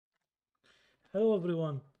Hello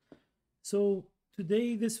everyone. So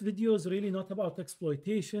today this video is really not about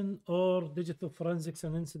exploitation or digital forensics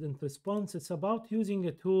and incident response. It's about using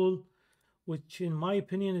a tool which in my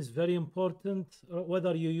opinion is very important,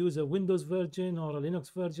 whether you use a Windows version or a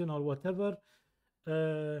Linux version or whatever.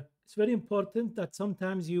 It's very important that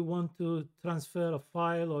sometimes you want to transfer a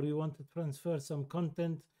file or you want to transfer some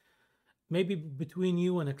content, maybe between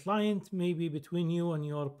you and a client, maybe between you and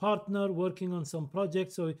your partner working on some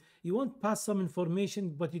project. So you want to pass some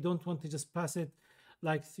information, but you don't want to just pass it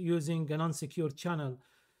like using an unsecured channel.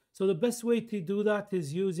 So the best way to do that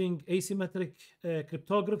is using asymmetric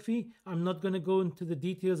cryptography. I'm not going to go into the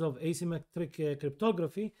details of asymmetric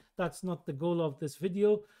cryptography. That's not the goal of this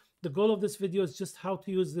video. The goal of this video is just how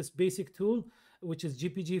to use this basic tool, which is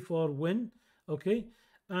GPG4win, okay,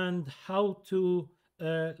 and how to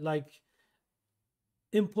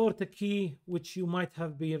import a key which you might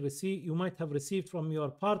have received from your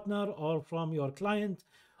partner or from your client,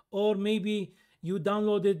 or maybe you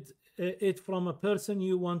downloaded it from a person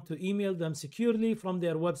you want to email them securely from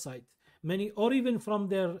their website, or even from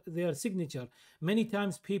their signature. Many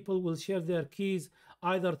times people will share their keys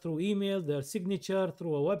either through email, their signature,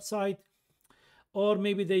 through a website, or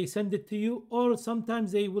maybe they send it to you, or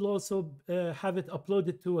sometimes they will also have it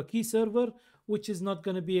uploaded to a key server, which is not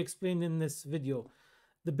going to be explained in this video.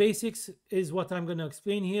 The basics is what I'm going to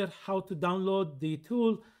explain here: how to download the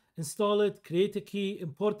tool, install it, create a key,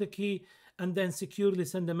 import a key, and then securely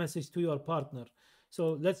send a message to your partner.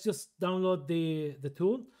 So let's just download the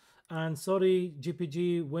tool. And sorry,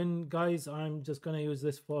 GPG4win guys, I'm just going to use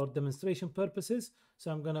this for demonstration purposes.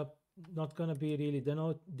 So I'm not going to be really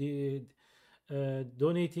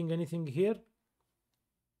donating anything here.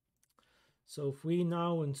 So if we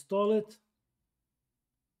now install it,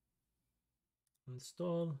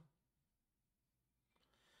 install.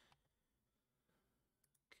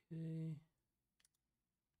 Okay.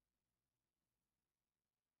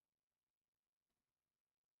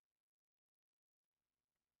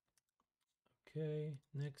 Okay,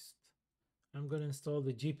 next. I'm going to install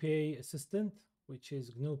the GPA assistant, which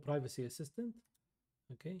is GNU Privacy Assistant.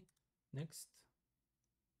 Okay, next.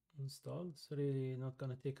 Install. It's really not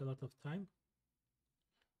going to take a lot of time.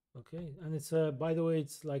 Okay, and it's by the way,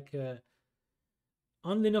 it's like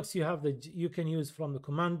on Linux you can use from the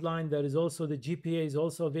command line. There is also the GPA is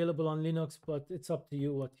also available on Linux, but it's up to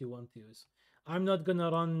you what you want to use. I'm not gonna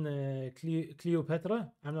run Cleopatra.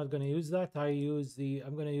 I'm not gonna use that.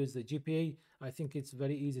 I'm gonna use the GPA. I think it's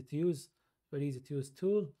very easy to use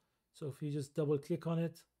tool. So if you just double click on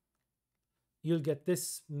it, you'll get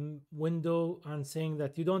this window and saying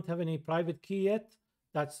that you don't have any private key yet.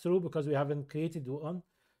 That's true because we haven't created one.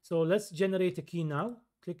 So let's generate a key now.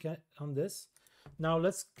 Click on this. Now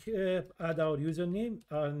let's add our username,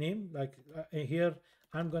 our name. Like here,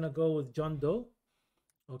 I'm gonna go with John Doe.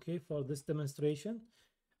 Okay, for this demonstration,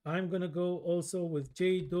 I'm gonna go also with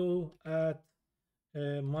jdoe at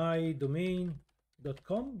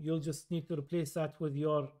mydomain.com. You'll just need to replace that with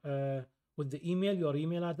your with your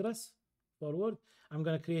email address. Forward. I'm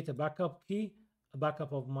gonna create a backup key, a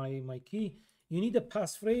backup of my key. You need a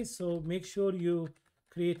passphrase, so make sure you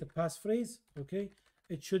create a passphrase. Okay,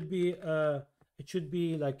 it should be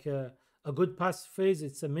like a good passphrase.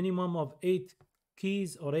 It's a minimum of 8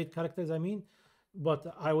 keys or 8 characters, I mean, but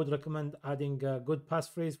I would recommend adding a good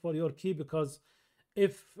passphrase for your key, because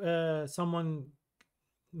if someone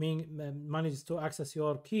manages to access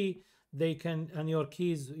your key, they can, and your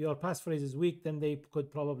passphrase is weak, then they could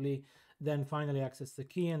probably then finally access the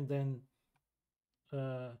key, and then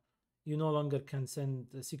you no longer can send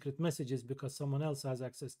secret messages because someone else has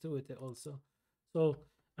access to it also. So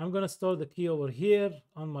I'm going to store the key over here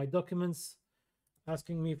on my documents,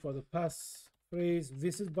 asking me for the passphrase.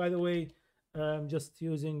 This is, by the way, just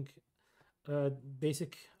using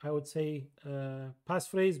basic, I would say,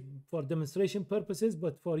 passphrase for demonstration purposes.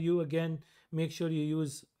 But for you, again, make sure you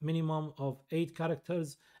use minimum of 8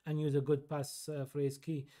 characters and use a good passphrase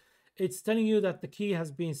key. It's telling you that the key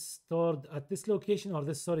has been stored at this location, or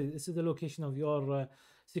this is the location of your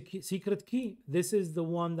secret key. This is the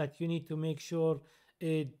one that you need to make sure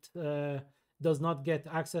it does not get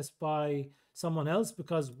accessed by someone else,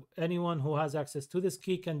 because anyone who has access to this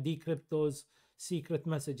key can decrypt those secret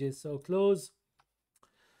messages. So close.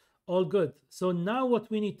 All good. So now what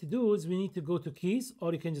we need to do is we need to go to keys,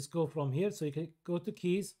 or you can just go from here. So you can go to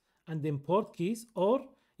keys and import keys, or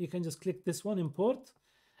you can just click this one, import.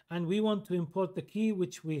 And we want to import the key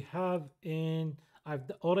which we have in, I've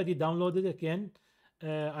already downloaded again.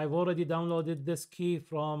 I've already downloaded this key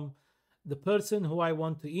from the person who I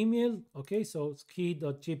want to email. Okay, so it's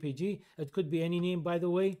key.gpg. It could be any name, by the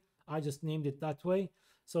way. I just named it that way.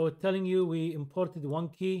 So it's telling you we imported one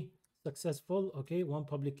key, successful, okay, one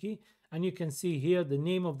public key. And you can see here the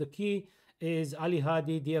name of the key is Ali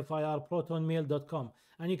Hadi DFIR protonmail.com.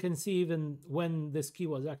 And you can see even when this key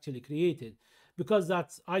was actually created, because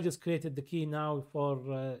that's, I just created the key now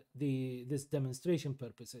for this demonstration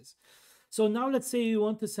purposes. So now let's say you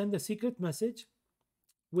want to send a secret message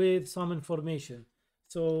with some information.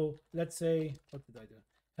 So let's say, what did I do?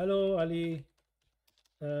 Hello, Ali.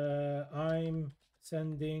 I'm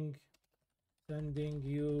sending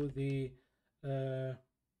you the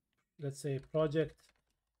let's say project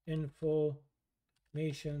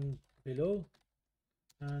information below,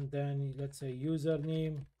 and then let's say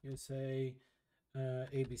username, you say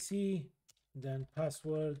ABC, then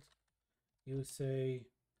password, you say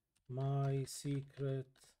my secret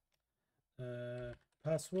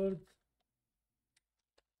password,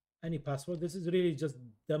 any password. This is really just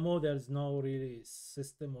demo, there's no really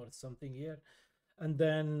system or something here. And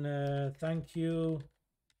then thank you,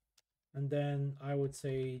 and then I would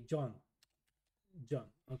say John,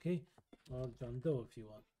 okay, or John Doe if you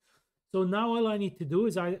want. So now all I need to do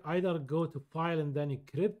is I either go to file and then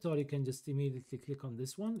encrypt, or you can just immediately click on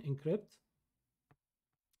this one, encrypt.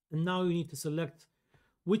 And now you need to select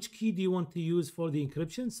which key do you want to use for the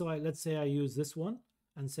encryption. So let's say I use this one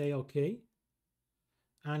and say okay.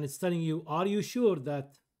 And it's telling you, are you sure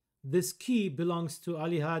that this key belongs to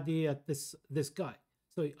Ali Hadi at this guy?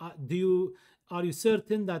 So are you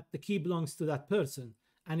certain that the key belongs to that person?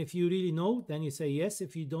 And if you really know, then you say yes.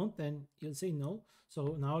 If you don't, then you'll say no.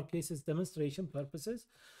 So in our case, it's demonstration purposes.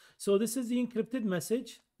 So this is the encrypted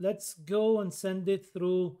message. Let's go and send it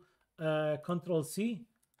through Control C.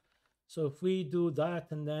 So if we do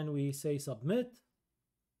that and then we say submit,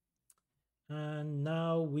 and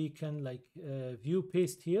now we can like view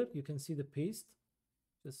paste here. You can see the paste,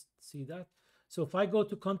 just see that. So if I go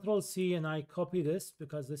to Control C and I copy this,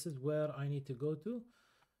 because this is where I need to go to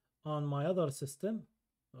on my other system.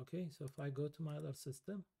 Okay, so if I go to my other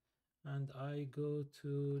system and I go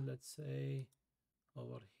to, let's say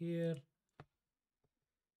over here,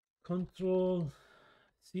 Control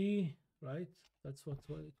C, right? That's what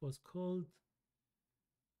it was called.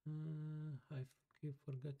 I keep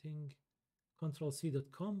forgetting.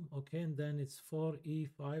 controlc.com. Okay, and then it's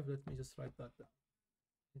 4E5. Let me just write that down.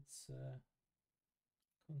 It's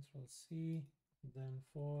Control C, then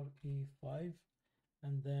 4E5,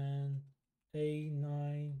 and then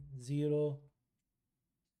A90C9.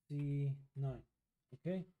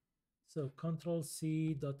 Okay, so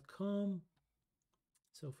controlc.com.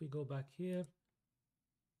 So if we go back here,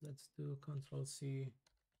 let's do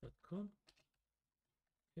controlc.com.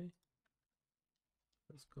 Okay,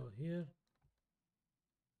 let's go here.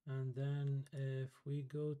 And then if we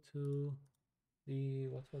go to the,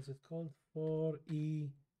 what was it called?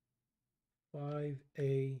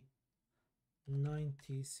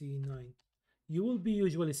 4E5A90C9. You will be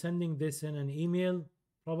usually sending this in an email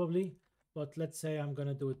probably, but let's say I'm going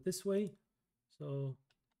to do it this way. So,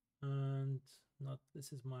 and not,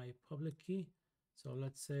 this is my public key. So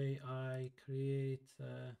let's say I create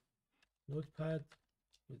a notepad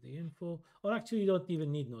with the info, or actually you don't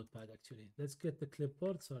even need notepad. Actually, let's get the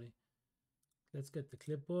clipboard. Sorry, let's get the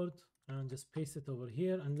clipboard and just paste it over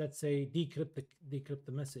here, and let's say decrypt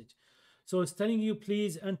the message. So it's telling you,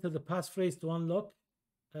 please enter the passphrase to unlock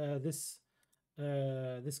this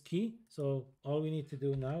key. So all we need to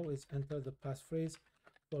do now is enter the passphrase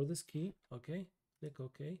for this key. Okay, click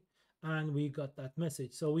OK, and we got that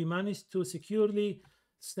message. So we managed to securely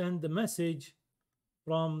send the message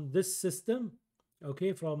from this system.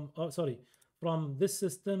 Okay, from this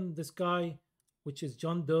system, this guy, which is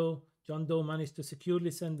John Doe. John Doe managed to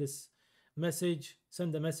securely send this message,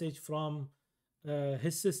 send the message from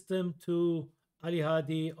his system to Ali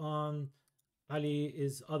Hadi on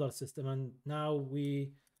Ali's other system, and now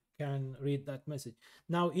we can read that message.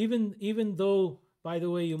 Now, even though, by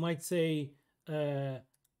the way, you might say,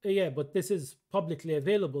 yeah, but this is publicly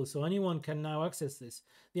available, so anyone can now access this.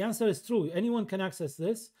 The answer is true. Anyone can access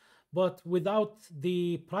this. But without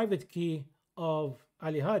the private key of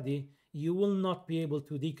Ali Hadi, you will not be able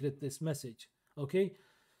to decrypt this message. Okay,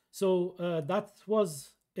 so that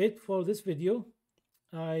was it for this video.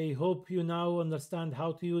 I hope you now understand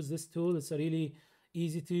how to use this tool. It's a really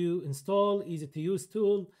easy to install, easy to use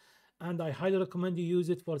tool, and I highly recommend you use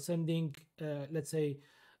it for sending, let's say,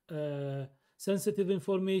 sensitive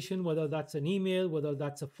information, whether that's an email, whether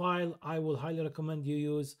that's a file. I will highly recommend you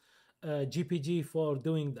use GPG for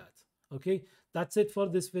doing that. Okay, that's it for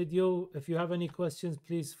this video. If you have any questions,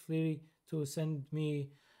 please feel free to send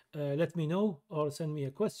me, let me know, or send me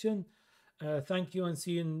a question. Thank you, and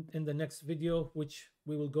see you in the next video, which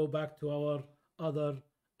we will go back to our other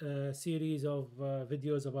series of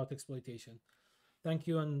videos about exploitation. Thank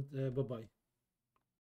you, and bye-bye.